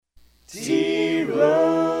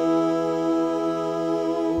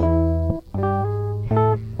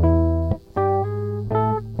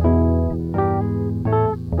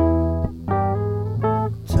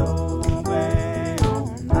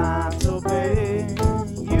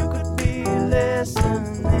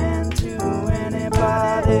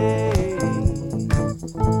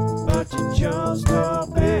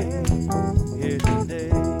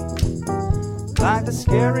Like the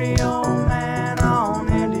scary old man on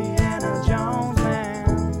Indiana Jones,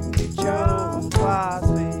 man, he chose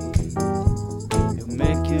wisely. He'll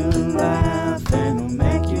make you laugh and he'll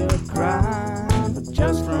make you cry, but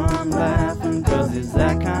just from laughing, 'cause he's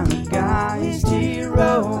that kind of guy. He's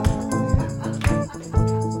T-Row,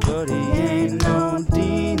 but he ain't no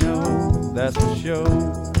Dino, that's for sure.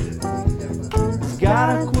 He's got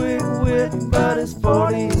a quick wit, but his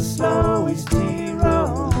 40 is slow. He's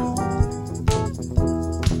T-Row.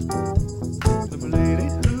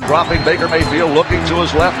 Dropping Baker Mayfield, looking to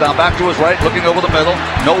his left, now back to his right, looking over the middle,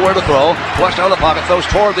 nowhere to throw, flushed out of the pocket, throws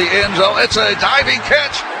toward the end zone. It's a diving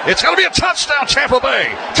catch. It's going to be a touchdown, Tampa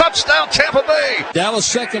Bay. Touchdown, Tampa Bay. Dallas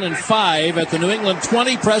 2nd and 5 at the New England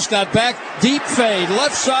 20. Prescott back, deep fade,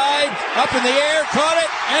 left side, up in the air, caught it,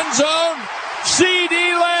 end zone. C.D.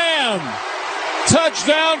 Lamb.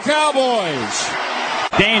 Touchdown, Cowboys.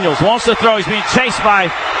 Daniels wants to throw. He's being chased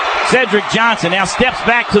by Cedric Johnson. Now steps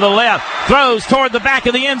back to the left. Throws toward the back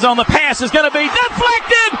of the end zone. The pass is going to be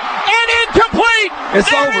deflected and incomplete.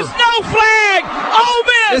 There is no flag. Ole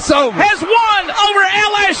Miss has won over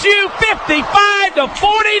LSU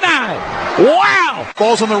 55-49. Wow.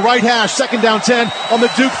 Ball's on the right hash. 2nd down 10 on the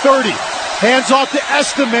Duke 30. Hands off to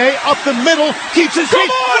Estime, up the middle, keeps his feet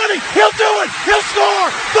running. He'll do it. He'll score.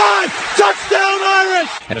 5, touchdown Irish.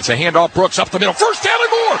 And it's a handoff. Brooks up the middle. First down and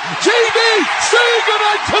more. JD saying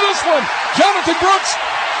goodnight to this one. Jonathan Brooks,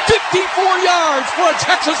 54 yards for a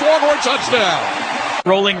Texas Longhorn touchdown.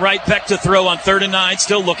 Rolling right back to throw on 3rd and 9.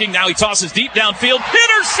 Still looking. Now he tosses deep downfield.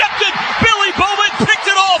 Intercepted. Billy Bowman picked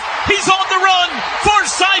it off. He's on the run. Far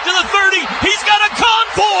side to the 30. He's got a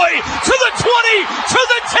convoy to the 20, to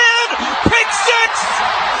the 10. Pick 6.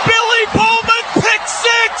 Billy Bowman, pick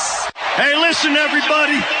 6. Hey, listen,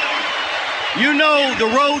 everybody. You know the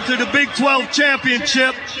road to the Big 12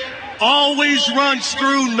 championship always runs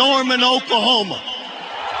through Norman, Oklahoma.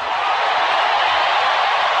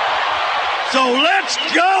 So let's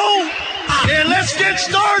go, and let's get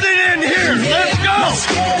started in here. Let's go.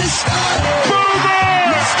 Boomer!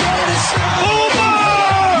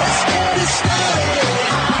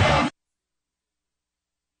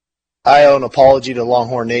 I owe an apology to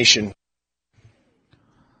Longhorn Nation.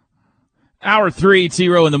 Hour 3,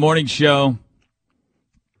 T-Row in the Morning Show.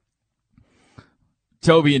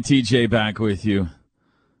 Toby and TJ back with you.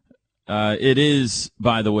 It is,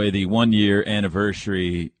 by the way, the 1-year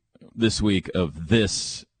anniversary this week of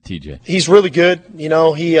this, TJ. He's really good. You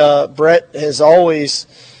know, Brett has always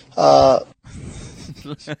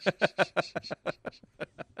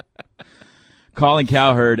Colin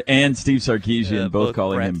Cowherd and Steve Sarkisian both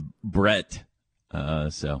calling him Brett.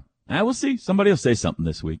 So we'll see. Somebody will say something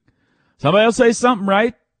this week. Somebody will say something,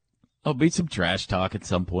 right? There'll be some trash talk at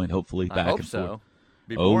some point, hopefully. Back I hope and so. forth.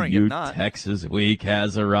 Be boring if not. Texas week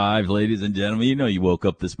has arrived, ladies and gentlemen. You know you woke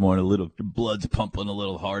up this morning, your blood's pumping a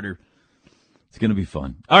little harder. It's going to be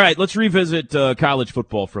fun. All right, let's revisit college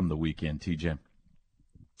football from the weekend, TJ.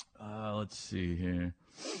 Let's see here.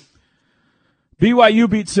 BYU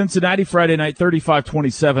beat Cincinnati Friday night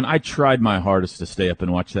 35-27. I tried my hardest to stay up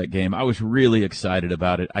and watch that game. I was really excited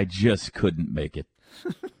about it. I just couldn't make it.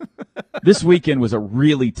 This weekend was a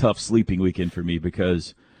really tough sleeping weekend for me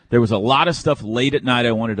because there was a lot of stuff late at night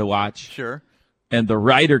I wanted to watch. Sure. And the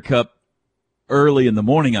Ryder Cup early in the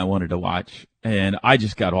morning I wanted to watch, and I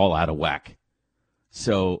just got all out of whack.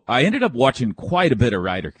 So I ended up watching quite a bit of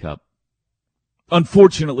Ryder Cup.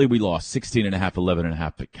 Unfortunately, we lost 16.5,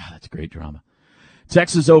 11.5, but God, that's great drama.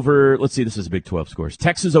 Texas over, let's see, this is Big 12 scores.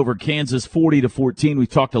 Texas over Kansas 40-14. We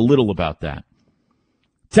talked a little about that.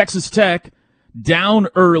 Texas Tech down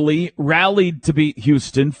early, rallied to beat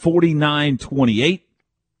Houston 49-28.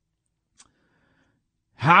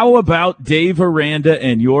 How about Dave Aranda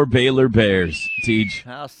and your Baylor Bears, Teej?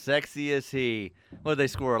 How sexy is he? What did they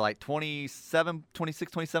score, like 27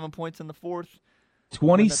 points in the fourth?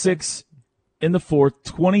 26 in the fourth,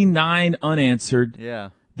 29 unanswered.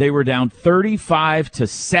 Yeah. They were down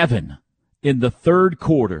 35-7 in the third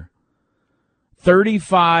quarter.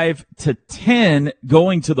 35-10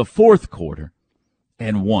 going to the fourth quarter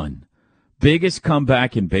and won. Biggest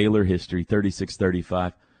comeback in Baylor history,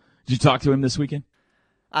 36-35. Did you talk to him this weekend?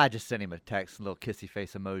 I just sent him a text, a little kissy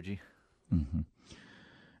face emoji. Mm-hmm.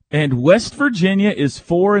 And West Virginia is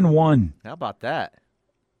 4-1. How about that?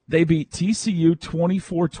 They beat TCU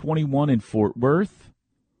 24-21 in Fort Worth.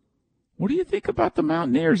 What do you think about the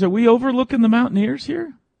Mountaineers? Are we overlooking the Mountaineers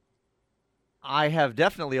here? I have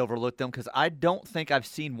definitely overlooked them because I don't think I've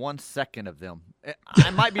seen 1 second of them.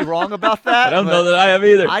 I might be wrong about that. I don't know that I have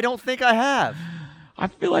either. I don't think I have. I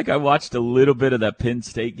feel like I watched a little bit of that Penn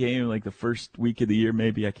State game, like the first week of the year,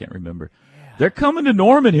 maybe. I can't remember. Yeah. They're coming to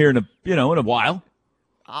Norman here in a while.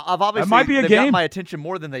 I've obviously that might be a they've game. got my attention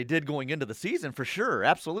more than they did going into the season, for sure.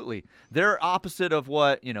 Absolutely, they're opposite of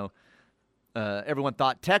what everyone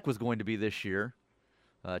thought Tech was going to be this year.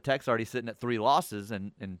 Tech's already sitting at 3 losses,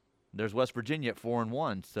 and there's West Virginia at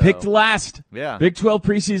 4-1. So. Picked last. Yeah. Big 12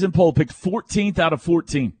 preseason poll picked 14th out of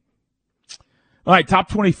 14. All right, top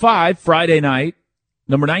 25 Friday night.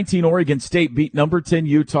 Number 19 Oregon State beat number 10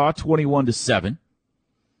 Utah 21-7.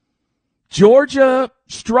 Georgia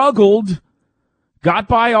struggled. Got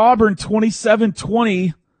by Auburn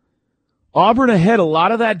 27-20. Auburn ahead a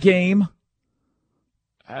lot of that game.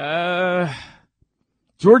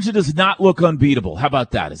 Georgia does not look unbeatable. How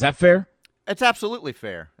about that? Is that fair? It's absolutely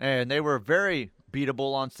fair. And they were very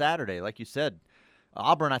beatable on Saturday. Like you said,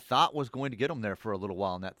 Auburn, I thought, was going to get them there for a little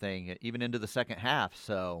while in that thing, even into the second half.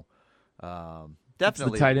 So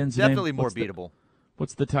definitely, tight end's definitely name? more beatable.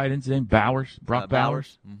 What's the tight end's name? Bowers? Brock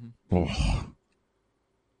Bowers? Mm-hmm. Oh.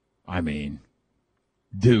 I mean,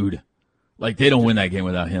 dude, like they don't win that game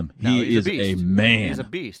without him. He is a man. He's a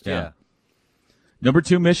beast, yeah. Number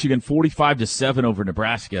 2 Michigan 45-7 over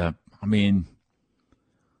Nebraska. I mean,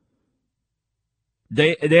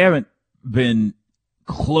 they haven't been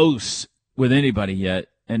close with anybody yet,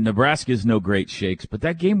 and Nebraska's no great shakes, but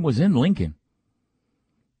that game was in Lincoln.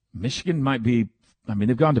 Michigan might be, I mean,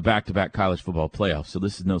 they've gone to back-to-back college football playoffs, so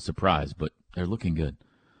this is no surprise, but they're looking good.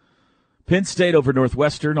 Penn State over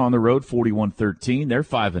Northwestern on the road, 41-13. They're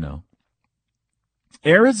 5-0.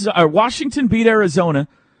 Washington beat Arizona.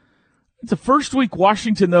 It's the first week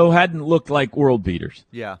Washington, though, hadn't looked like world beaters.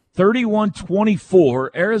 Yeah. 31-24.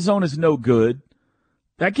 Arizona's no good.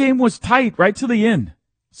 That game was tight right to the end.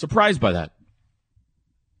 Surprised by that.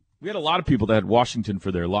 We had a lot of people that had Washington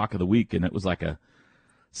for their lock of the week, and it was like a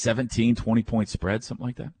 17, 20-point spread, something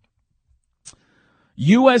like that.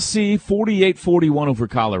 USC 48-41 over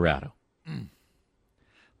Colorado.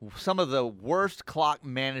 Some of the worst clock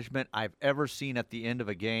management I've ever seen at the end of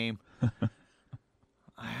a game.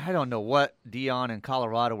 I don't know what Dion and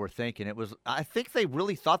Colorado were thinking. I think they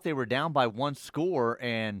really thought they were down by 1 score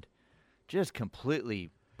and just completely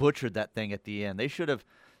butchered that thing at the end. They should have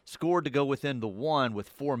scored to go within the 1 with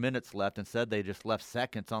 4 minutes left. Instead, they just left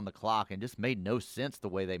seconds on the clock and just made no sense the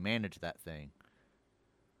way they managed that thing.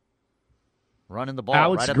 Running the ball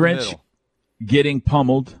Alex right up Grinch the middle. Getting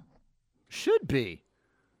pummeled. Should be.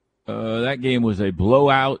 That game was a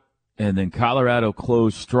blowout, and then Colorado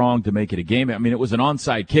closed strong to make it a game. I mean, it was an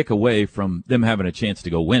onside kick away from them having a chance to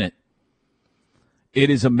go win it. It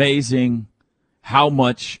is amazing how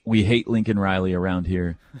much we hate Lincoln Riley around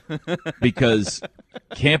here because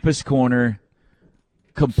Campus Corner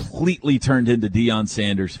completely turned into Deion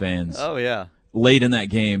Sanders fans. Oh, yeah. Late in that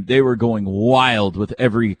game, they were going wild with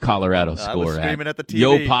every Colorado score. I was screaming at the TV.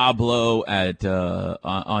 Yo Pablo at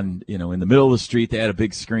on in the middle of the street. They had a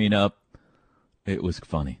big screen up. It was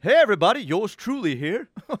funny. Hey everybody, yours truly here.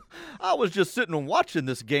 I was just sitting and watching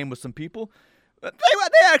this game with some people. They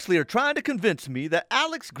actually are trying to convince me that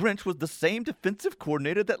Alex Grinch was the same defensive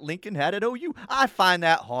coordinator that Lincoln had at OU. I find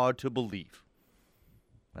that hard to believe.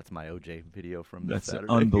 That's my OJ video from this Saturday.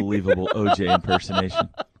 That's an unbelievable OJ impersonation.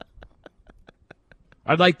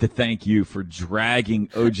 I'd like to thank you for dragging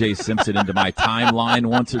O.J. Simpson into my timeline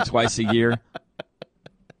once or twice a year.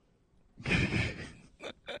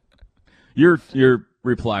 Your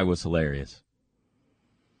reply was hilarious.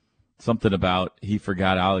 Something about he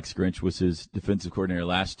forgot Alex Grinch was his defensive coordinator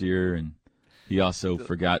last year, and he also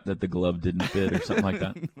forgot that the glove didn't fit or something like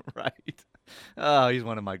that. Right. Oh, he's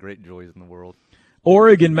one of my great joys in the world.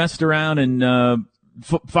 Oregon messed around and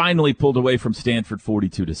finally pulled away from Stanford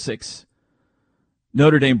 42-6.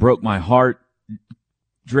 Notre Dame broke my heart.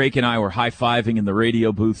 Drake and I were high-fiving in the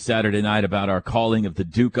radio booth Saturday night about our calling of the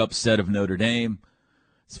Duke upset of Notre Dame.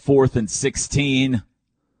 It's 4th and 16.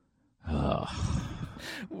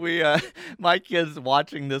 My kid's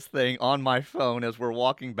watching this thing on my phone as we're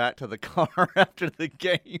walking back to the car after the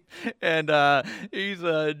game, and he's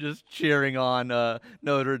just cheering on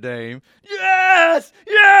Notre Dame. Yes!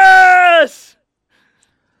 Yes!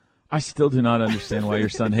 I still do not understand why your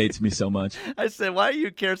son hates me so much. I said, why do you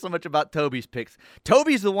care so much about Toby's picks?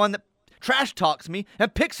 Toby's the one that trash talks me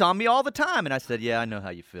and picks on me all the time. And I said, yeah, I know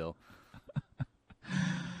how you feel.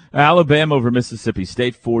 Alabama over Mississippi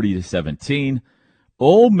State, 40-17.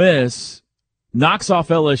 Ole Miss knocks off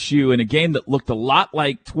LSU in a game that looked a lot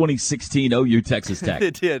like 2016 OU Texas Tech.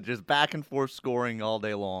 It did, just back and forth scoring all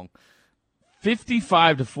day long.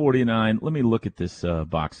 55-49. Let me look at this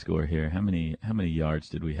box score here. How many yards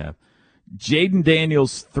did we have? Jaden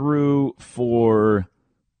Daniels threw for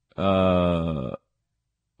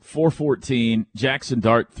 414. Jackson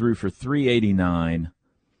Dart threw for 389.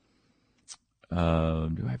 Do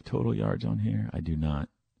I have total yards on here? I do not.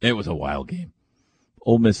 It was a wild game.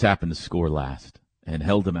 Ole Miss happened to score last and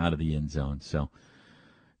held them out of the end zone. So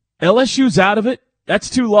LSU's out of it. That's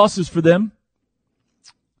 2 losses for them.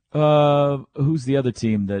 Who's the other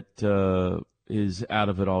team that is out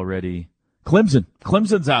of it already? Clemson.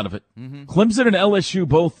 Clemson's out of it. Mm-hmm. Clemson and LSU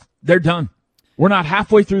both, they're done. We're not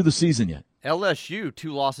halfway through the season yet. LSU,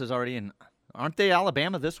 2 losses already in. Aren't they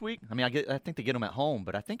Alabama this week? I mean, I think they get them at home,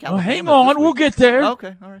 but I think Alabama. Hang on, we'll get there.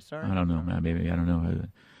 Okay, all right, sorry. I don't know, man. Maybe I don't know.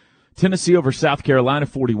 Tennessee over South Carolina,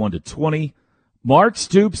 41-20. Mark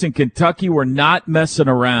Stoops and Kentucky were not messing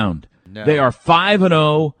around. No. They are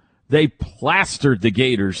 5-0. They plastered the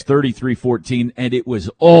Gators 33-14, and it was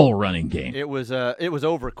all running game. It was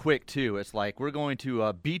over quick too. It's like we're going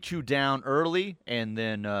to beat you down early and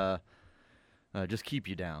then just keep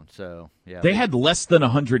you down. So yeah, they had less than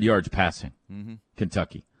 100 yards passing. Mm-hmm.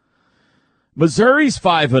 Kentucky. Missouri's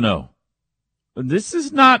 5-0. This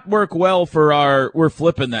does not work well for our "we're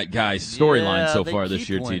flipping that guy's" storyline so far this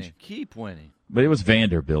year, Teach. Keep winning. But it was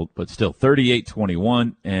Vanderbilt, but still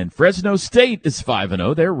 38-21. And Fresno State is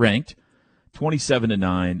 5-0. They're ranked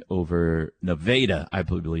 27-9 over Nevada, I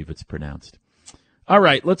believe it's pronounced. All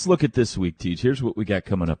right, let's look at this week, Teach. Here's what we got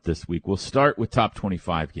coming up this week. We'll start with top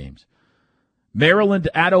 25 games. Maryland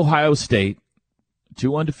at Ohio State.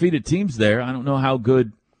 2 undefeated teams there. I don't know how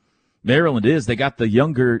good Maryland is. They got the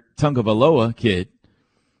younger Tagovailoa kid,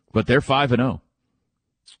 but they're 5-0.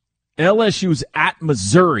 LSU's at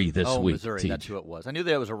Missouri this week. Missouri, that's who it was. I knew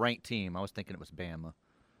that was a ranked team. I was thinking it was Bama.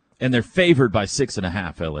 And they're favored by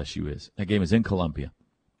 6.5, LSU is. That game is in Columbia.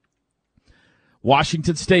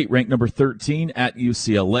 Washington State, ranked number 13 at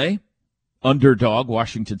UCLA. Underdog,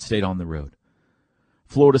 Washington State on the road.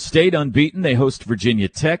 Florida State, unbeaten. They host Virginia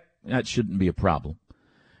Tech. That shouldn't be a problem.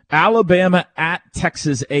 Alabama at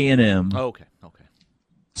Texas A&M. Okay.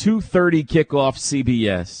 2:30 kickoff,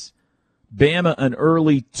 CBS. Bama, an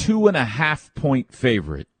early 2.5-point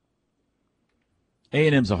favorite.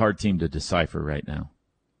 A&M's a hard team to decipher right now.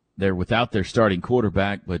 They're without their starting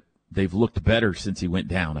quarterback, but they've looked better since he went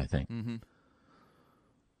down, I think. Mm-hmm.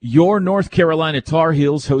 Your North Carolina Tar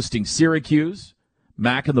Heels hosting Syracuse.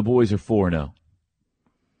 Mac and the boys are 4-0.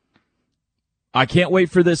 I can't wait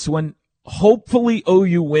for this one. Hopefully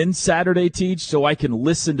OU wins Saturday, Teach, so I can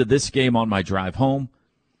listen to this game on my drive home.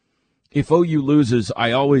 If OU loses,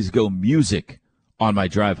 I always go music on my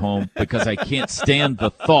drive home because I can't stand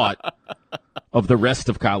the thought of the rest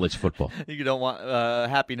of college football. You don't want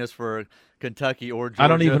happiness for Kentucky or Georgia. I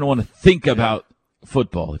don't even want to think about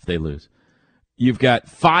football if they lose. You've got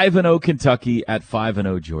 5-0 Kentucky at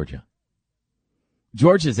 5-0 Georgia.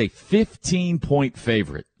 Georgia's a 15-point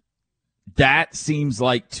favorite. That seems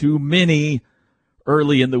like too many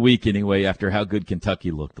early in the week anyway after how good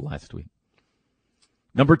Kentucky looked last week.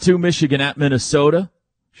 Number 2, Michigan at Minnesota.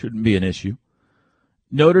 Shouldn't be an issue.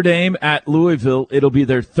 Notre Dame at Louisville. It'll be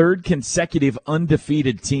their 3rd consecutive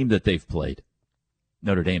undefeated team that they've played.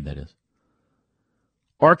 Notre Dame, that is.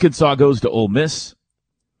 Arkansas goes to Ole Miss.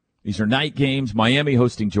 These are night games. Miami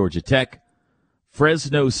hosting Georgia Tech.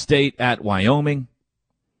 Fresno State at Wyoming.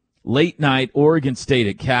 Late night, Oregon State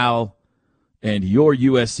at Cal. And your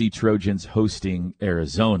USC Trojans hosting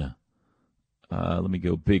Arizona. Let me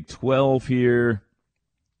go Big 12 here.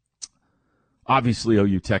 Obviously,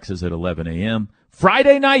 OU Texas at 11 a.m.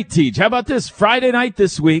 Friday night, Teach. How about this? Friday night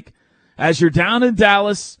this week, as you're down in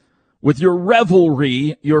Dallas with your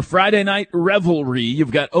revelry, your Friday night revelry,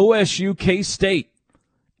 you've got OSU K-State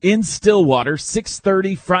in Stillwater,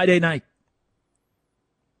 6:30 Friday night.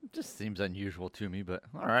 It just seems unusual to me, but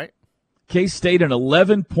all right. K-State, an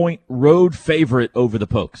 11-point road favorite over the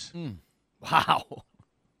Pokes. Wow.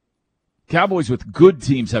 Cowboys with good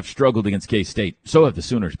teams have struggled against K-State. So have the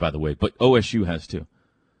Sooners, by the way, but OSU has too.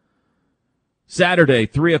 Saturday,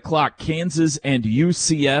 3 o'clock, Kansas and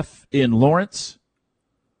UCF in Lawrence.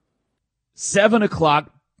 7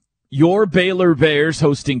 o'clock, your Baylor Bears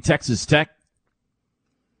hosting Texas Tech.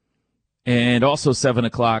 And also 7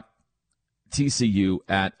 o'clock, TCU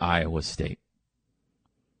at Iowa State.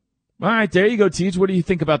 All right, there you go, Teach. What do you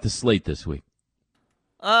think about the slate this week?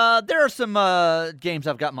 There are some games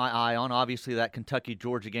I've got my eye on. Obviously, that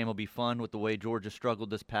Kentucky-Georgia game will be fun with the way Georgia struggled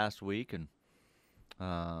this past week. And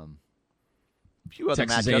A few other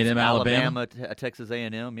Texas matchups. A&M, Alabama. Texas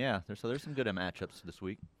A&M. Yeah, there's some good matchups this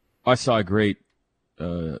week. I saw a great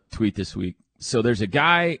tweet this week. So there's a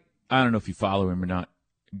guy, I don't know if you follow him or not,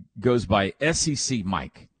 goes by SEC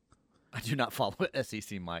Mike. I do not follow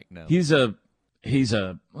SEC Mike, no. He's a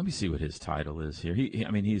let me see what his title is here.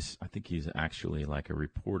 I think he's actually like a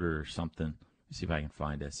reporter or something. Let me see if I can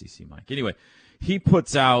find SEC Mike. Anyway, he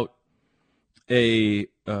puts out a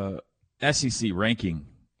SEC ranking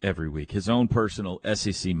every week, his own personal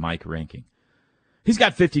SEC Mike ranking. He's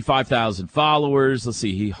got 55,000 followers. Let's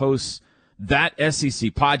see, he hosts That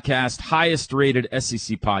SEC Podcast, highest rated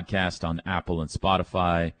SEC podcast on Apple and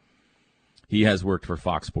Spotify. He has worked for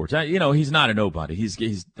Fox Sports. He's not a nobody.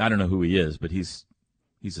 He's I don't know who he is, but he's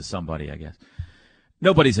a somebody, I guess.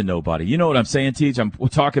 Nobody's a nobody. You know what I'm saying, Teach? I'm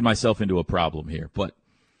talking myself into a problem here. But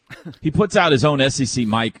he puts out his own SEC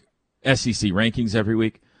Mike SEC rankings every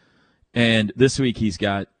week. And this week he's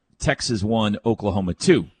got Texas 1, Oklahoma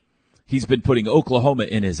 2. He's been putting Oklahoma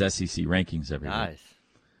in his SEC rankings every week.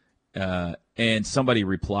 Nice. And somebody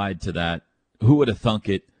replied to that, who would have thunk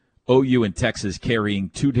it, OU and Texas carrying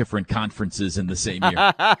two different conferences in the same year.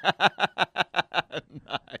 Nice.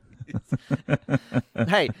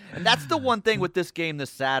 Hey, and that's the one thing with this game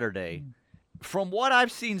this Saturday. From what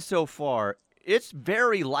I've seen so far, it's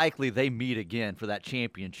very likely they meet again for that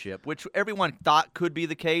championship, which everyone thought could be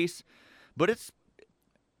the case. But it's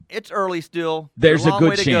early still. There's a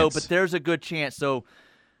good way to chance. go, but there's a good chance. So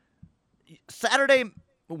Saturday,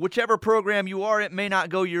 whichever program you are, it may not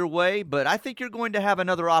go your way, but I think you're going to have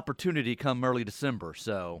another opportunity come early December.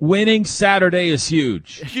 So winning Saturday is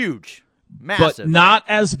huge. Huge. Massive. But not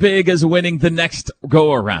as big as winning the next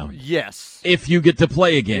go-around. Yes. If you get to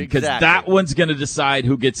play again, because Exactly. that one's going to decide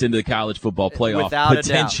who gets into the college football playoff. Without a doubt.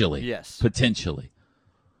 Potentially. Yes. Potentially.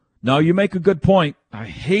 No, you make a good point. I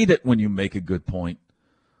hate it when you make a good point,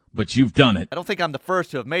 but you've done it. I don't think I'm the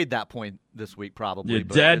first to have made that point this week, probably. Your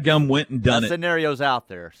but dadgum went and done that it. scenario's out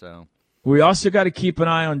there, so. We also got to keep an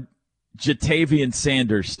eye on Jatavian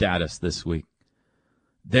Sanders' status this week.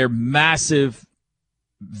 Their massive,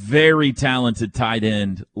 very talented tight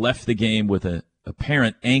end left the game with an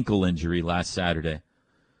apparent ankle injury last Saturday.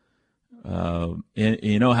 And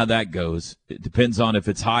you know how that goes. It depends on if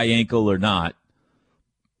it's high ankle or not.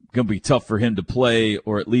 Going to be tough for him to play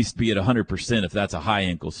or at least be at 100% if that's a high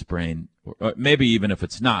ankle sprain, or maybe even if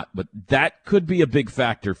it's not. But that could be a big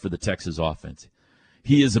factor for the Texas offense.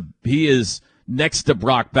 He is next to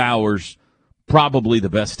Brock Bowers, probably the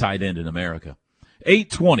best tight end in America.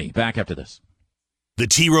 8:20, back after this. The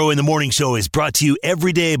T-Row in the Morning Show is brought to you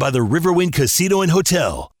every day by the Riverwind Casino and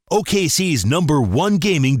Hotel, OKC's #1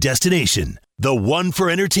 gaming destination. The one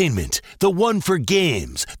for entertainment, the one for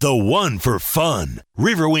games, the one for fun.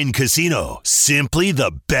 Riverwind Casino, simply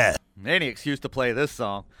the best. Any excuse to play this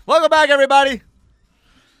song. Welcome back, everybody.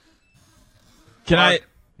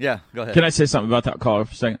 Yeah, go ahead. Can I say something about that call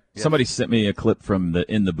for a second? Yes. Somebody sent me a clip from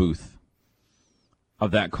in the booth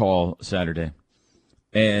of that call Saturday.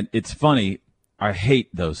 And it's funny. I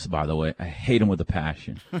hate those, by the way. I hate them with a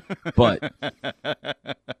passion. But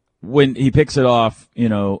when he picks it off,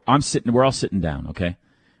 we're all sitting down, okay?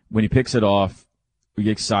 When he picks it off, we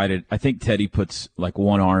get excited. I think Teddy puts like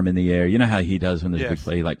one arm in the air. You know how he does when there's a big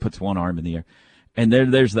play? He like puts one arm in the air. And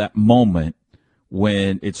there's that moment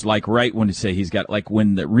when it's like right when you say he's got, like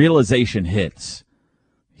when the realization hits,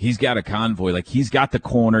 he's got a convoy, like he's got the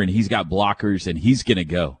corner and he's got blockers and he's going to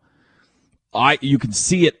go. You can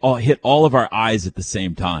see it all hit all of our eyes at the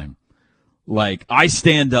same time. Like I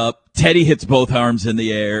stand up, Teddy hits both arms in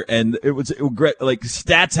the air, and it was great. Like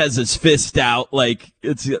Stats has his fist out. Like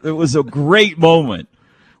it was a great moment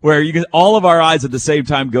where all of our eyes at the same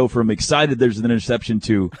time go from excited there's an interception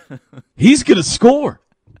to he's gonna score.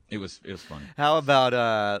 It was funny. How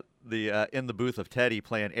about the in the booth of Teddy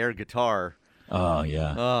playing air guitar? Oh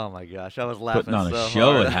yeah. Oh my gosh, I was laughing Putting on so a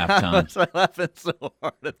show hard. at halftime. I was laughing so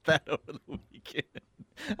hard at that over the weekend.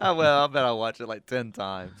 I bet I watched it like 10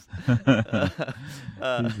 times. He's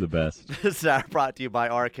the best. This is brought to you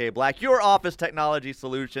by RK Black, your office technology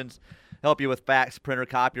solutions. Help you with fax, printer,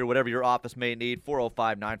 copier, whatever your office may need.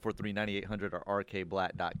 405-943-9800 or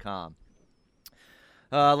rkblack.com.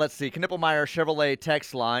 Let's see. Knippelmeyer Chevrolet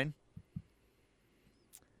text line.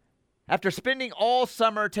 After spending all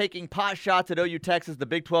summer taking pot shots at OU Texas, the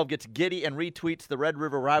Big 12 gets giddy and retweets the Red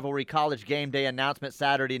River Rivalry College game day announcement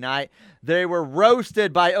Saturday night. They were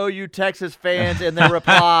roasted by OU Texas fans in their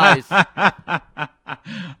replies. I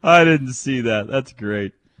didn't see that. That's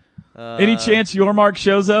great. Any chance Yormark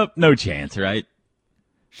shows up? No chance, right?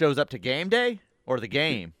 Shows up to game day or the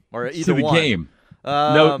game? Or either to the one? game.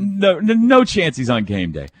 No chance he's on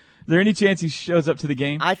game day. there any chance he shows up to the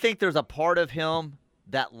game? I think there's a part of him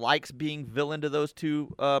that likes being villain to those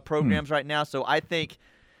two programs right now. So I think,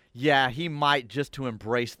 yeah, he might just to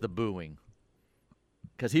embrace the booing.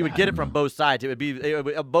 Because he would get it from both sides.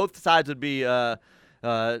 Both sides would be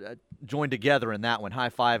joined together in that one,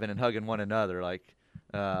 high-fiving and hugging one another.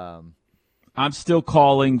 I'm still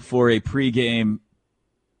calling for a pregame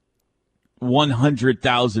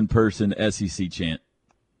 100,000-person SEC chant.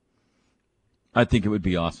 I think it would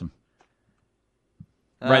be awesome.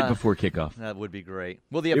 Right before kickoff. That would be great.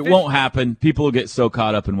 Well, it won't happen. People will get so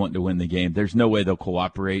caught up in wanting to win the game. There's no way they'll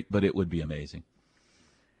cooperate, but it would be amazing.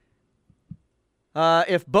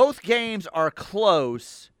 If both games are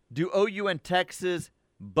close, do OU and Texas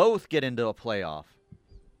both get into a playoff?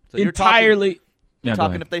 So Entirely. You're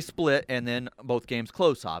talking if they split and then both games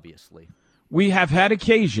close, obviously. We have had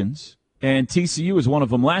occasions, and TCU is one of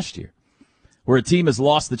them last year, where a team has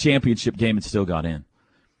lost the championship game and still got in.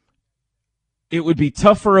 It would be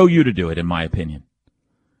tough for OU to do it, in my opinion,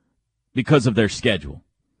 because of their schedule.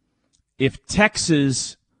 If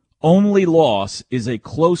Texas' only loss is a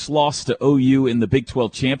close loss to OU in the Big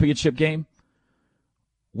 12 championship game,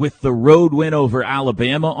 with the road win over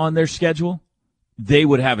Alabama on their schedule, they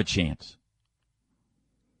would have a chance.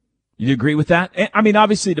 You agree with that? I mean,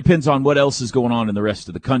 obviously it depends on what else is going on in the rest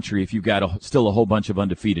of the country. If you've got still a whole bunch of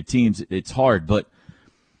undefeated teams, it's hard. But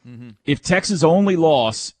if Texas' only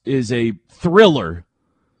loss is a thriller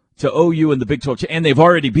to OU in the Big 12, and they've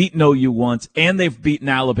already beaten OU once, and they've beaten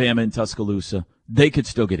Alabama in Tuscaloosa, they could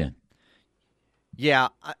still get in. Yeah,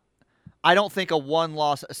 I don't think a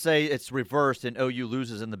one-loss, say it's reversed and OU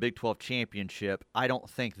loses in the Big 12 championship, I don't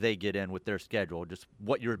think they get in with their schedule, just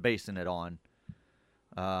what you're basing it on.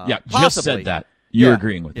 Just possibly. said that. You're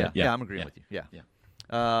agreeing with that. Yeah, I'm agreeing with you. Yeah.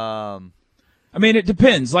 I mean, it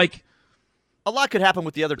depends. Like, a lot could happen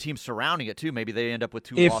with the other teams surrounding it, too. Maybe they end up with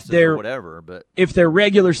two losses or whatever. But if their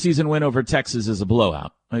regular season win over Texas is a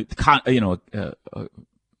blowout,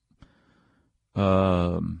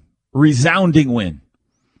 resounding win,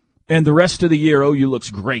 and the rest of the year OU looks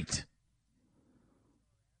great,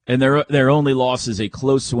 and their only loss is a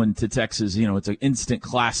close one to Texas, it's an instant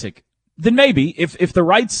classic, then maybe if the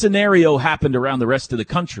right scenario happened around the rest of the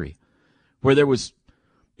country where there was,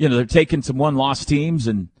 they're taking some one-loss teams,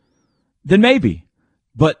 and then maybe.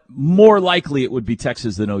 But more likely it would be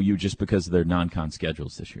Texas than OU just because of their non-con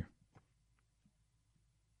schedules this year.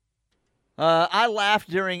 I laughed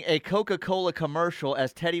during a Coca-Cola commercial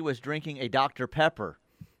as Teddy was drinking a Dr. Pepper.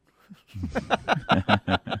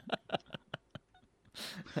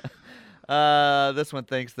 This one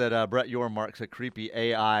thinks that Brett Yormark's a creepy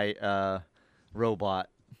AI robot.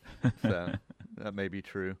 So that may be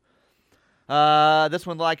true. This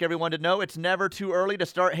one, like everyone to know, it's never too early to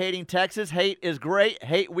start hating Texas. Hate is great.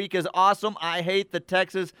 Hate week is awesome. I hate the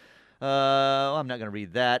Texas. I'm not going to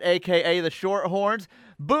read that. AKA the Shorthorns.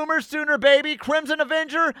 Boomer Sooner, baby. Crimson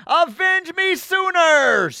Avenger. Avenge me,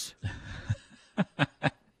 Sooners.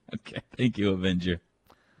 Okay. Thank you, Avenger.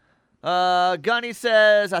 Gunny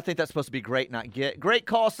says, I think that's supposed to be great, not get. Great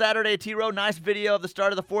call Saturday, T-Row. Nice video of the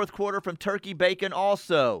start of the fourth quarter from Turkey Bacon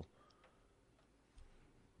also.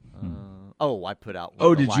 I put out.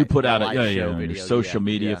 Did you put out your social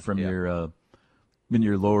media from your in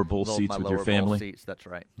your lower bowl seats with your family? Seats, that's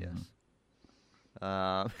right. Yes.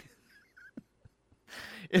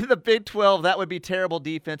 In the Big 12, that would be terrible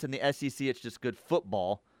defense. In the SEC, it's just good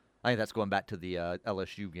football. I think that's going back to the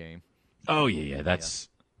LSU game. Oh yeah. That's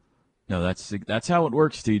how it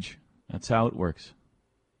works, Tej. That's how it works.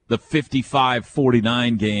 The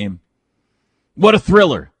 55-49 game. What a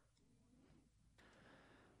thriller.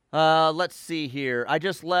 Let's see here. I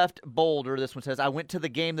just left Boulder. This one says, I went to the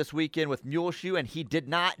game this weekend with Muleshoe, and he did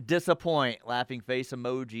not disappoint. Laughing face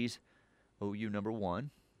emojis. OU number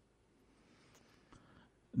 1.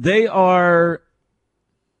 They are,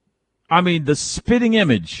 the spitting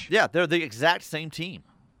image. Yeah, they're the exact same team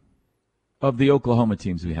of the Oklahoma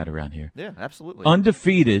teams we had around here. Yeah, absolutely.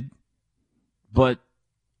 Undefeated, but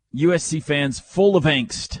USC fans full of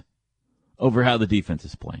angst over how the defense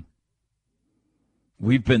is playing.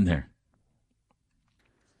 We've been there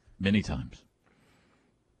many times.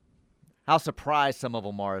 How surprised some of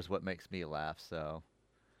them are is what makes me laugh. So,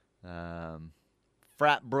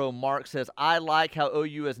 Frat Bro Mark says, I like how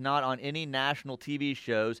OU is not on any national TV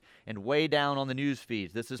shows and way down on the news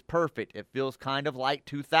feeds. This is perfect. It feels kind of like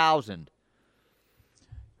 2000.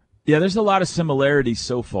 Yeah, there's a lot of similarities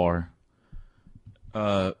so far.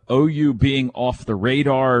 OU being off the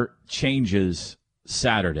radar changes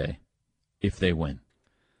Saturday if they win.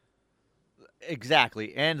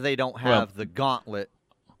 Exactly, and they don't have the gauntlet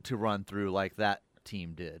to run through like that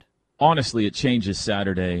team did. honestly, it changes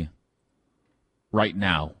Saturday right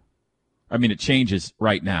now. I mean, it changes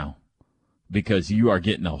right now because you are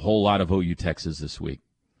getting a whole lot of OU Texas this week.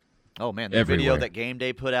 Oh, man, the everywhere. video that Game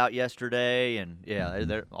Day put out yesterday,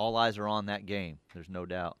 and, all eyes are on that game. There's no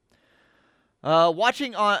doubt.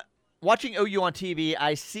 Watching OU on TV,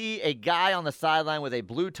 I see a guy on the sideline with a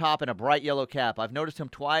blue top and a bright yellow cap. I've noticed him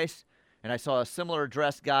twice, and I saw a similar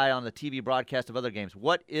dressed guy on the TV broadcast of other games.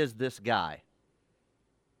 What is this guy?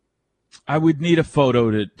 I would need a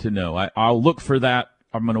photo to know. I'll look for that.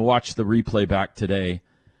 I'm going to watch the replay back today,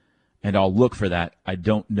 and I'll look for that. I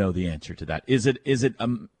don't know the answer to that. Is it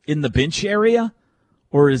in the bench area,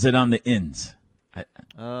 or is it on the ends? I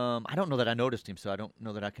don't know that I noticed him, so I don't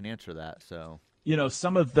know that I can answer that. So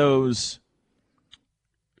some of those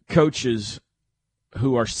coaches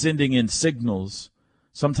who are sending in signals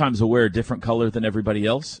sometimes will wear a different color than everybody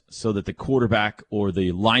else, so that the quarterback or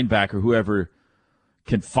the linebacker, whoever,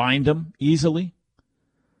 can find them easily.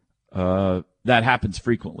 That happens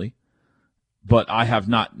frequently, but I have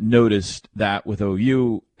not noticed that with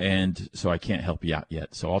OU, and so I can't help you out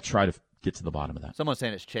yet. So I'll try to get to the bottom of that. Someone's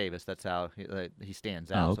saying it's Chavis. That's how he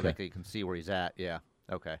stands out, so that you can see where he's at. Yeah.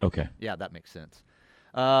 Okay. Okay. Yeah, that makes sense.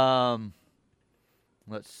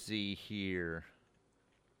 Let's see here.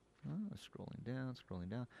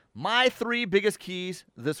 Scrolling down. My 3 biggest keys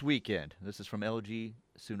this weekend. This is from LG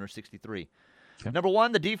Sooner 63. Okay. Number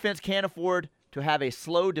 1, the defense can't afford to have a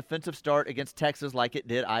slow defensive start against Texas like it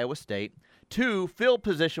did Iowa State. 2, field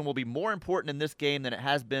position will be more important in this game than it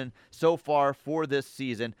has been so far for this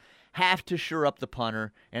season. Have to shore up the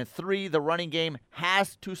punter. And 3, the running game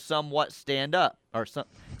has to somewhat stand up. Or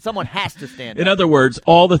someone has to stand up. In other words,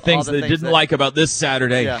 all the things they didn't like about this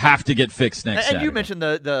Saturday have to get fixed next Saturday. And you mentioned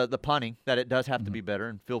the punting, that it does have to be better,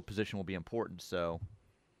 and field position will be important. So,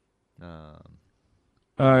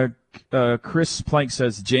 Chris Plank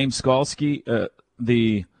says James Skalski,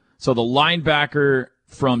 the linebacker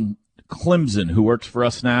from Clemson who works for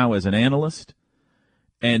us now as an analyst,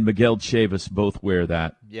 and Miguel Chavis both wear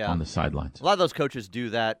that on the sidelines. A lot of those coaches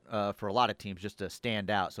do that for a lot of teams just to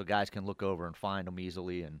stand out, so guys can look over and find them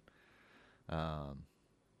easily. And I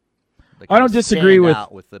don't disagree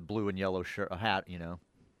with the blue and yellow hat.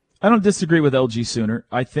 I don't disagree with LG Sooner.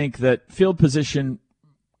 I think that field position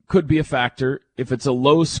could be a factor. If it's a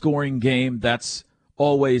low-scoring game, that's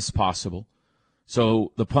always possible.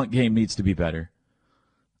 So the punt game needs to be better.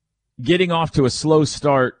 Getting off to a slow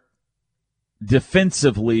start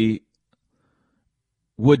defensively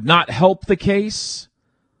would not help the case,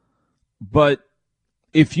 but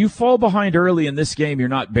if you fall behind early in this game, you're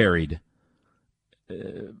not buried.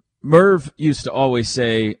 Merv used to always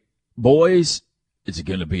say, boys, it's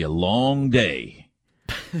going to be a long day.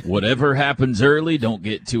 Whatever happens early, don't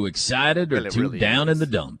get too excited or too down in the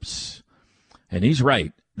dumps. And he's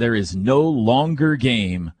right. There is no longer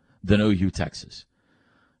game than OU Texas.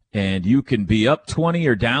 And you can be up 20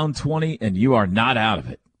 or down 20, and you are not out of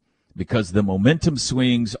it because the momentum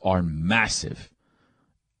swings are massive.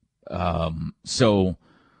 So,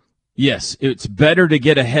 yes, it's better to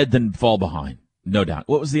get ahead than fall behind, no doubt.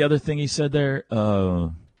 What was the other thing he said there?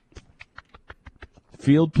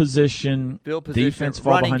 Field position, defense,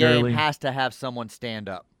 fall running behind game early. Has to have someone stand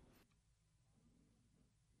up.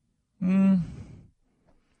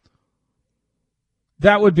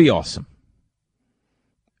 That would be awesome.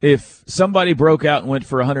 If somebody broke out and went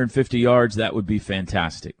for 150 yards, that would be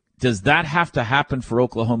fantastic. Does that have to happen for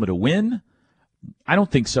Oklahoma to win? I don't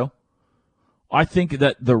think so. I think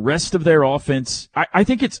that the rest of their offense, I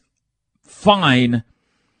think it's fine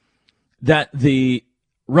that the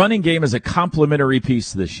running game is a complementary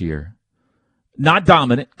piece this year. Not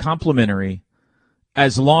dominant, complementary,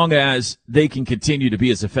 as long as they can continue to be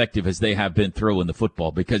as effective as they have been throwing the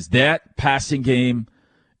football, because that passing game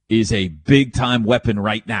is a big-time weapon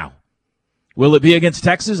right now. Will it be against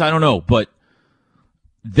Texas? I don't know, but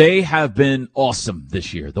they have been awesome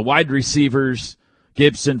this year. The wide receivers,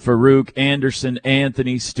 Gibson, Farouk, Anderson,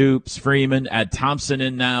 Anthony, Stoops, Freeman, add Thompson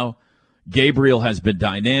in now. Gabriel has been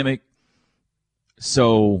dynamic.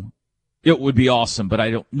 So it would be awesome, but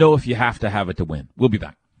I don't know if you have to have it to win. We'll be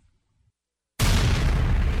back.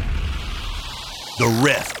 The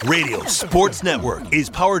Ref Radio Sports Network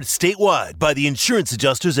is powered statewide by the insurance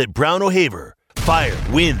adjusters at Brown O'Haver. Fire,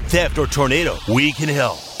 wind, theft, or tornado, we can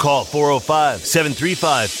help. Call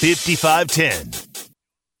 405-735-5510.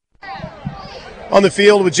 On the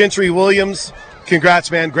field with Gentry Williams. Congrats,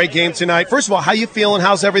 man. Great game tonight. First of all, how you feeling?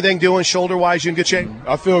 How's everything doing shoulder-wise? You in good shape?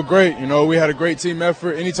 I feel great. We had a great team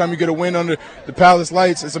effort. Anytime you get a win under the Palace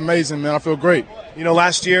lights, it's amazing, man. I feel great.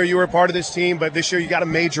 Last year you were a part of this team, but this year you got a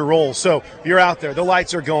major role. So you're out there. The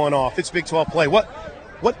lights are going off. It's Big 12 play. What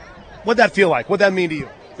What'd that feel like? What'd that mean to you?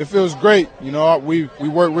 It feels great. You know, we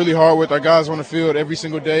work really hard with our guys on the field every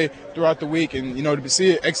single day throughout the week. And, you know, to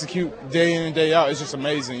see it execute day in and day out, it's just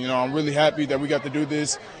amazing. You know, I'm really happy that we got to do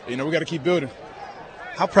this. You know, we got to keep building.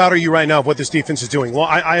 How proud are you right now of what this defense is doing? Well,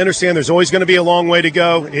 I understand there's always going to be a long way to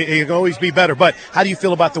go. It can always be better. But how do you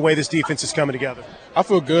feel about the way this defense is coming together? I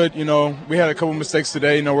feel good. You know, we had a couple mistakes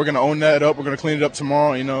today. You know, we're going to own that up. We're going to clean it up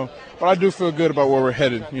tomorrow, you know. But I do feel good about where we're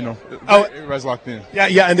headed, you know. Everybody's locked in.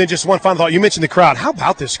 Yeah, and then just one final thought. You mentioned the crowd. How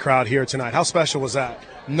about this crowd here tonight? How special was that?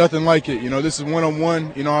 Nothing like it. You know, this is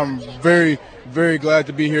one-on-one. You know, I'm very, very glad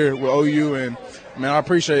to be here with OU, and man, I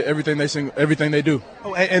appreciate everything they sing, everything they do.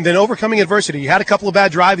 Oh, and then overcoming adversity. You had a couple of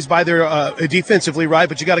bad drives by there defensively, right?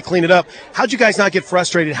 But you got to clean it up. How'd you guys not get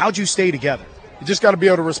frustrated? How'd you stay together? You just got to be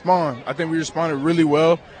able to respond. I think we responded really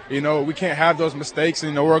well. You know, we can't have those mistakes.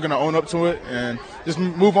 You know, we're going to own up to it and just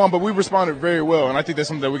move on. But we responded very well, and I think that's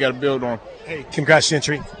something that we got to build on. Hey, congrats,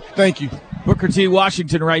 Gentry. Thank you. Booker T.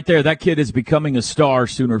 Washington right there. That kid is becoming a star,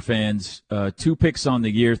 Sooner fans. 2 picks on the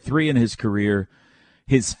year, 3 in his career.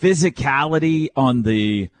 His physicality on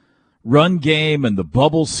the run game and the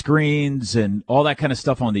bubble screens and all that kind of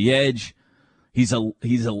stuff on the edge. He's a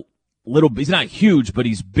little, he's not huge, but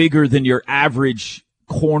he's bigger than your average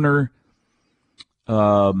corner.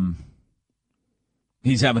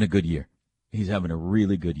 He's having a good year. He's having a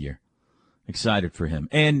really good year. Excited for him.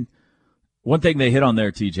 And one thing they hit on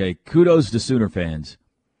there, TJ, kudos to Sooner fans.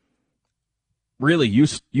 Really,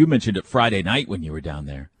 you mentioned it Friday night when you were down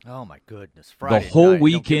there. Oh, my goodness. Friday the whole night,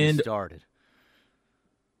 weekend. Started.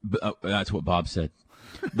 That's what Bob said.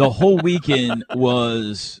 The whole weekend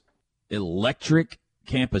was electric.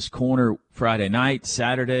 Campus Corner Friday night,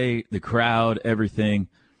 Saturday, the crowd, everything.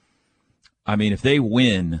 I mean, if they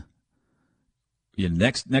win,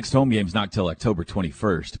 next home game's not till October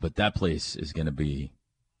 21st, but that place is going to be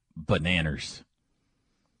bananas.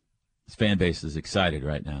 His fan base is excited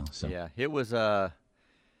right now. So yeah, it was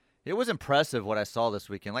impressive what I saw this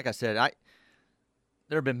weekend. Like I said,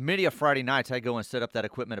 there have been many a Friday nights I go and set up that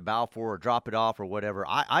equipment at Balfour or drop it off or whatever.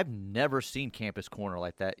 I've never seen Campus Corner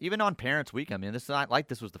like that, even on Parents Week. I mean, this is not like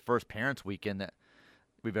this was the first Parents Weekend that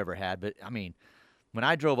we've ever had. But, I mean, when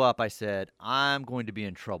I drove up, I said, I'm going to be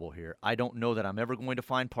in trouble here. I don't know that I'm ever going to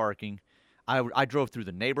find parking. I drove through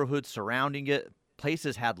the neighborhood surrounding it.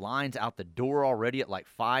 Places had lines out the door already at like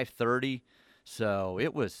 5:30. So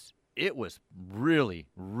it was really,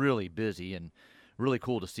 really busy and really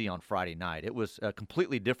cool to see on Friday night. It was a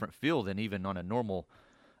completely different feel than even on a normal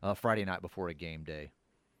Friday night before a game day.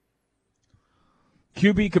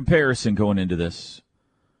 QB comparison going into this.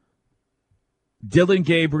 Dillon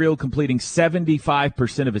Gabriel completing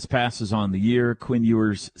 75% of his passes on the year. Quinn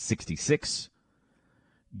Ewers, 66.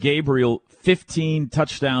 Gabriel, 15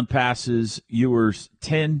 touchdown passes. Ewers,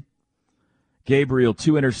 10. Gabriel,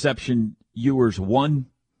 2 interception. Ewers, 1.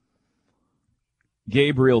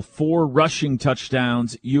 Gabriel, 4 rushing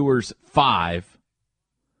touchdowns. Ewers, 5.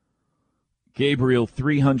 Gabriel,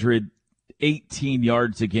 318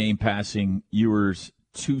 yards a game passing. Ewers,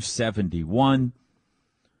 271.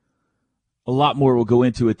 A lot more will go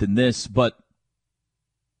into it than this, but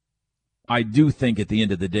I do think at the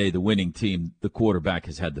end of the day, the winning team, the quarterback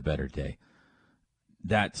has had the better day.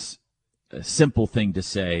 That's a simple thing to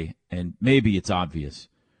say, and maybe it's obvious,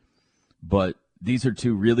 but these are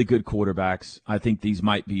 2 really good quarterbacks. I think these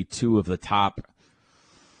might be 2 of the top,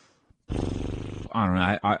 I don't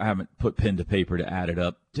know, I haven't put pen to paper to add it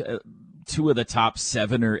up, 2 of the top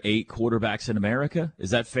 7 or 8 quarterbacks in America. Is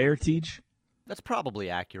that fair, Tej? That's probably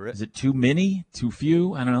accurate. Is it too many? Too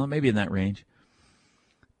few? I don't know. Maybe in that range.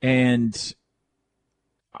 And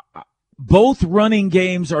both running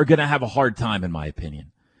games are going to have a hard time, in my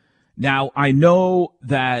opinion. Now, I know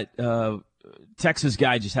that Texas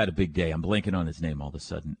guy just had a big day. I'm blanking on his name all of a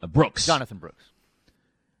sudden. Brooks. Jonathan Brooks.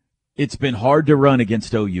 It's been hard to run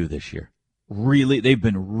against OU this year. Really, they've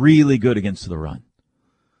been really good against the run.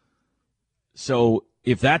 So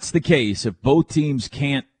if that's the case, if both teams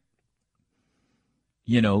can't,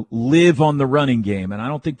 live on the running game, and I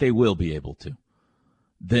don't think they will be able to,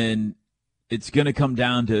 then it's going to come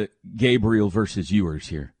down to Gabriel versus Ewers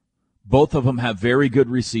here. Both of them have very good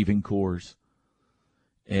receiving cores,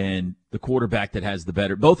 and the quarterback that has the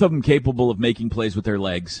better. Both of them capable of making plays with their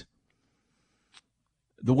legs.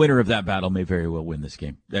 The winner of that battle may very well win this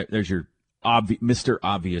game. There's your Mr.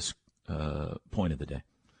 Obvious point of the day.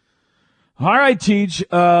 All right, Tej,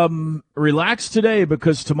 relax today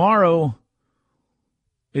because tomorrow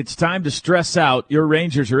it's time to stress out. Your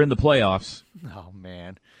Rangers are in the playoffs. Oh,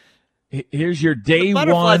 man. Here's your day the one.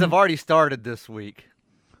 Butterflies have already started this week.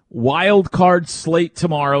 Wild card slate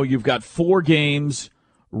tomorrow. You've got 4 games.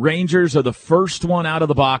 Rangers are the first one out of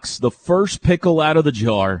the box, the first pickle out of the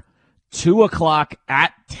jar. 2:00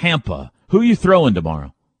 at Tampa. Who are you throwing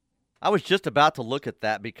tomorrow? I was just about to look at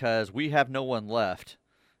that because we have no one left.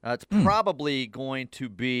 It's probably going to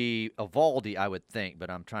be Eovaldi, I would think, but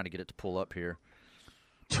I'm trying to get it to pull up here.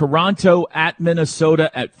 Toronto at Minnesota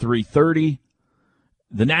at 3:30.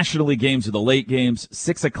 The National League games are the late games.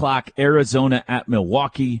 6:00 Arizona at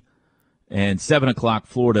Milwaukee, and 7:00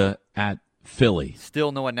 Florida at Philly.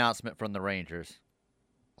 Still no announcement from the Rangers.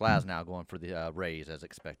 Glasnow going for the Rays as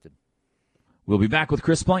expected. We'll be back with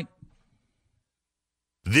Chris Plank.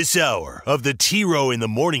 This hour of the T-Row in the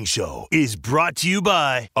Morning Show is brought to you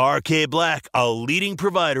by RK Black, a leading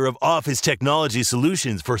provider of office technology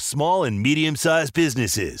solutions for small and medium-sized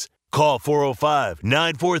businesses. Call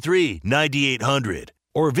 405-943-9800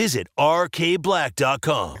 or visit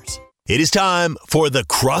rkblack.com. It is time for The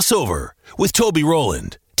Crossover with Toby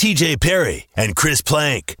Rowland, TJ Perry, and Chris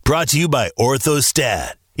Plank. Brought to you by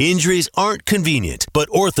Orthostat. Injuries aren't convenient, but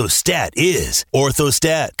Orthostat is.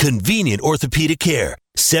 Orthostat, convenient orthopedic care.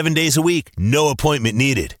 7 days a week, no appointment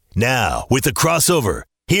needed. Now, with The Crossover,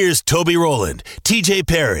 here's Toby Rowland, TJ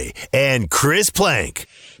Perry, and Chris Plank.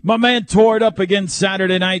 My man tore it up again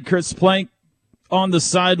Saturday night, Chris Plank, on the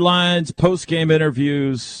sidelines, post-game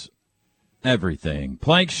interviews, everything.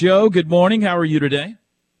 Plank Show, good morning. How are you today?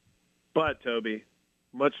 But, Toby,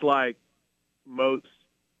 much like most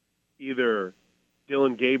either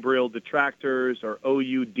Dylan Gabriel detractors or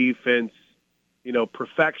OU defense,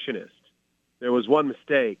 perfectionists, there was one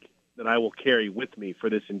mistake that I will carry with me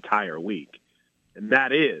for this entire week, and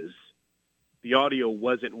that is the audio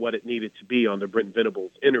wasn't what it needed to be on the Brent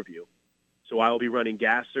Venables interview. So I will be running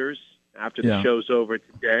gassers after the show's over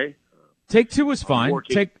today. Take two was fine.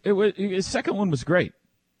 His second one was great.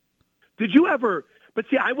 Did you ever – but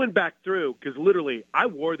see, I went back through because literally I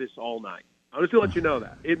wore this all night. I'm just going to let you know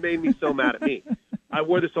that. It made me so mad at me. I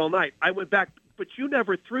wore this all night. I went back, but you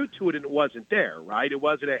never threw to it and it wasn't there, right? It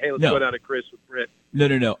wasn't a, hey, let's go down to Chris with Britt.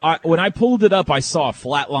 No. When I pulled it up, I saw a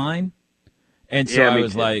flat line, and so I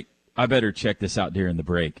was like, I better check this out during the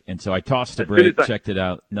break. And so I tossed a break, checked it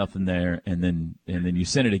out, nothing there, and then you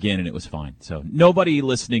sent it again, and it was fine. So nobody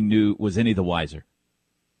listening was any the wiser.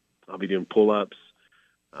 I'll be doing pull-ups.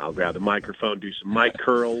 I'll grab the microphone, do some mic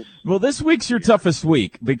curls. Well, this week's your toughest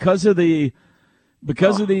week because of the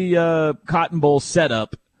Cotton Bowl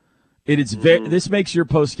setup. It is this makes your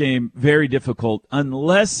post game very difficult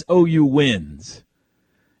unless OU wins.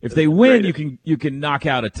 If they win, you can knock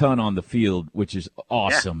out a ton on the field, which is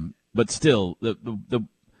awesome. Yeah. But still, the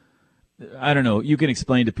I don't know. You can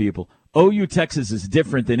explain to people OU Texas is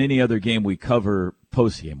different than any other game we cover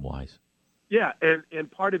post game wise. Yeah, and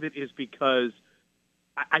part of it is because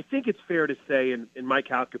I think it's fair to say, and Mike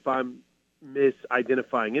Houck, if I'm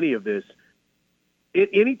misidentifying any of this,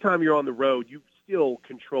 anytime you're on the road, you still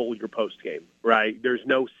control your post game, right? There's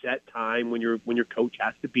no set time when your coach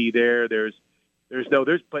has to be there. But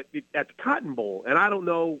at the Cotton Bowl, and I don't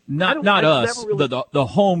know, not us. Really, the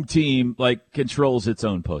home team controls its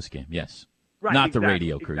own post game. Yes, right, not the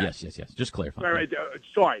radio crew. Exactly. Yes. Just clarify. Right.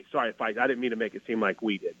 Sorry, if I didn't mean to make it seem like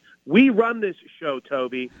we did. We run this show,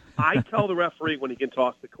 Toby. I tell the referee when he can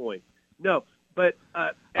toss the coin. No. But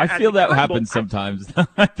I feel that happens sometimes.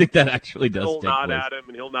 I think that actually does. He'll nod at him,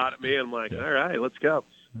 and he'll nod at me. And I'm like, all right, let's go.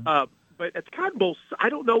 But at the Cotton Bowl, I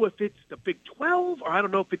don't know if it's the Big 12, or I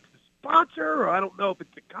don't know if it's the sponsor, or I don't know if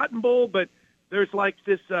it's the Cotton Bowl. But there's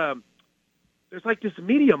this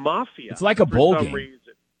media mafia. It's like a bowl game. Reason.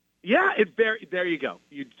 Yeah, there you go.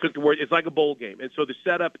 You took the word. It's like a bowl game, and so the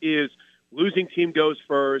setup is losing team goes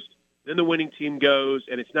first, then the winning team goes,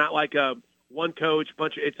 and it's not like a one coach,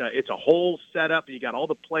 it's a whole setup, and you got all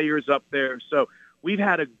the players up there. So we've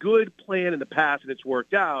had a good plan in the past, and it's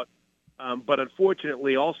worked out. But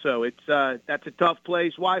unfortunately, also, that's a tough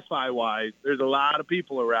place Wi-Fi wise. There's a lot of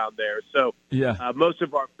people around there, so most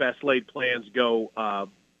of our best laid plans go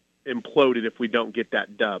imploded if we don't get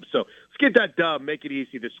that dub. So let's get that dub, make it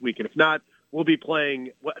easy this week, and if not, we'll be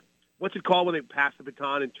playing what's it called when they pass the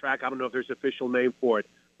baton in track? I don't know if there's an official name for it,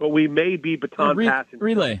 but we may be baton passing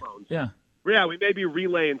relay. Cell phones. Yeah, we may be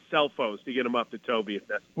relaying cell phones to get them up to Toby if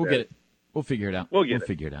necessary. We'll get it. We'll figure it out. We'll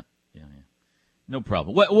figure it out. Yeah. No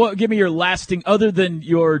problem. What? Give me your lasting, other than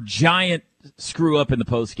your giant screw up in the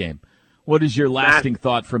post game. What is your lasting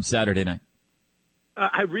thought from Saturday night?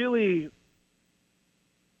 I'm really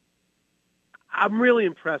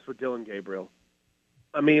impressed with Dylan Gabriel.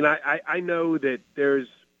 I mean, I know that there's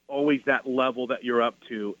always that level that you're up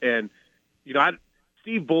to, and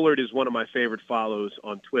Steve Bullard is one of my favorite follows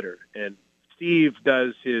on Twitter, and Steve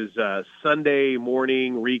does his Sunday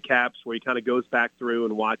morning recaps where he kind of goes back through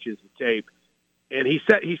and watches the tape. And he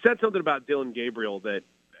said something about Dillon Gabriel that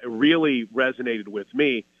really resonated with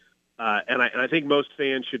me, and I think most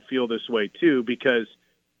fans should feel this way too, because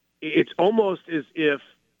it's almost as if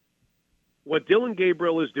what Dillon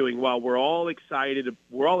Gabriel is doing, while we're all excited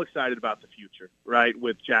about the future, right,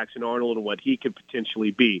 with Jackson Arnold and what he could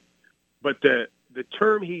potentially be, but the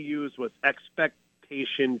term he used was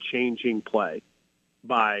expectation-changing play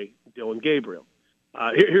by Dillon Gabriel.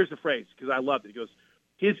 Here's the phrase, because I loved it. He goes,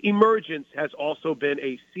 his emergence has also been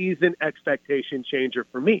a season expectation changer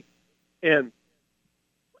for me. And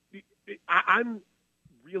I'm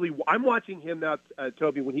watching him now,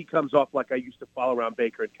 Toby, when he comes off like I used to follow around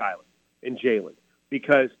Baker and Kyler and Jalen,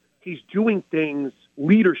 because he's doing things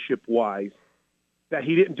leadership-wise that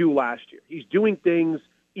he didn't do last year. He's doing things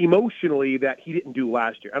emotionally that he didn't do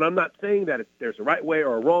last year. And I'm not saying that there's a right way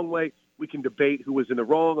or a wrong way. We can debate who was in the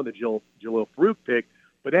wrong on the Jalil Farouk pick,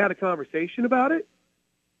 but they had a conversation about it.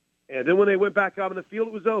 And then when they went back out on the field,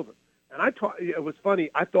 it was over. And it was funny.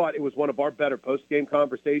 I thought it was one of our better post-game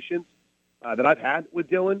conversations that I've had with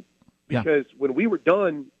Dillon, because when we were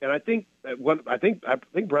done, and I think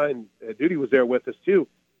Brian Duty was there with us too.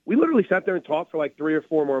 We literally sat there and talked for like 3 or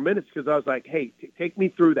 4 more minutes, because I was like, "Hey, take me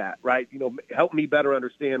through that, right? Help me better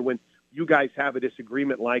understand when you guys have a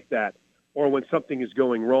disagreement like that, or when something is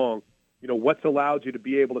going wrong. What's allowed you to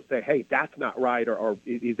be able to say, hey, that's not right, or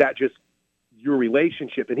is that just your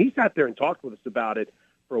relationship?" And he sat there and talked with us about it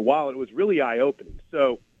for a while, and it was really eye-opening.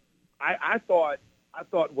 So I thought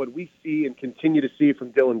what we see and continue to see from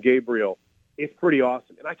Dillon Gabriel is pretty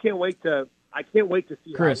awesome, and I can't wait to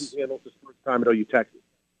see Chris, how he handles his first time at OU Texas.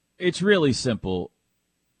 It's really simple.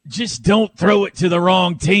 Just don't throw it to the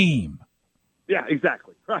wrong team. Yeah,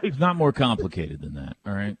 exactly. Right. It's not more complicated than that.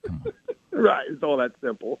 All right, come on. Right, it's all that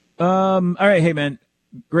simple. All right, hey man,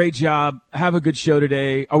 great job. Have a good show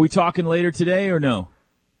today. Are we talking later today or no?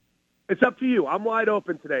 It's up to you. I'm wide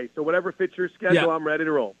open today, so whatever fits your schedule, I'm ready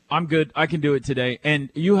to roll. I'm good. I can do it today. And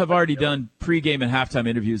you have already done pregame and halftime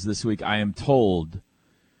interviews this week, I am told.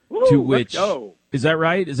 Woo, to which, let's go. Is that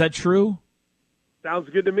right? Is that true? Sounds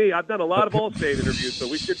good to me. I've done a lot of All-State interviews, so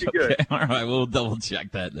we should be good. Okay, all right, we'll double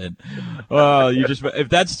check that then. Well, if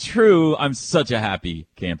that's true, I'm such a happy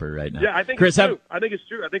camper right now. Yeah, I think Chris, it's true. I think it's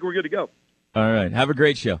true. I think we're good to go. All right, have a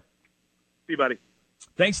great show. See you, buddy.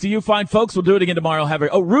 Thanks to you fine folks. We'll do it again tomorrow.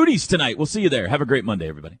 Rudy's tonight. We'll see you there. Have a great Monday,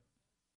 everybody.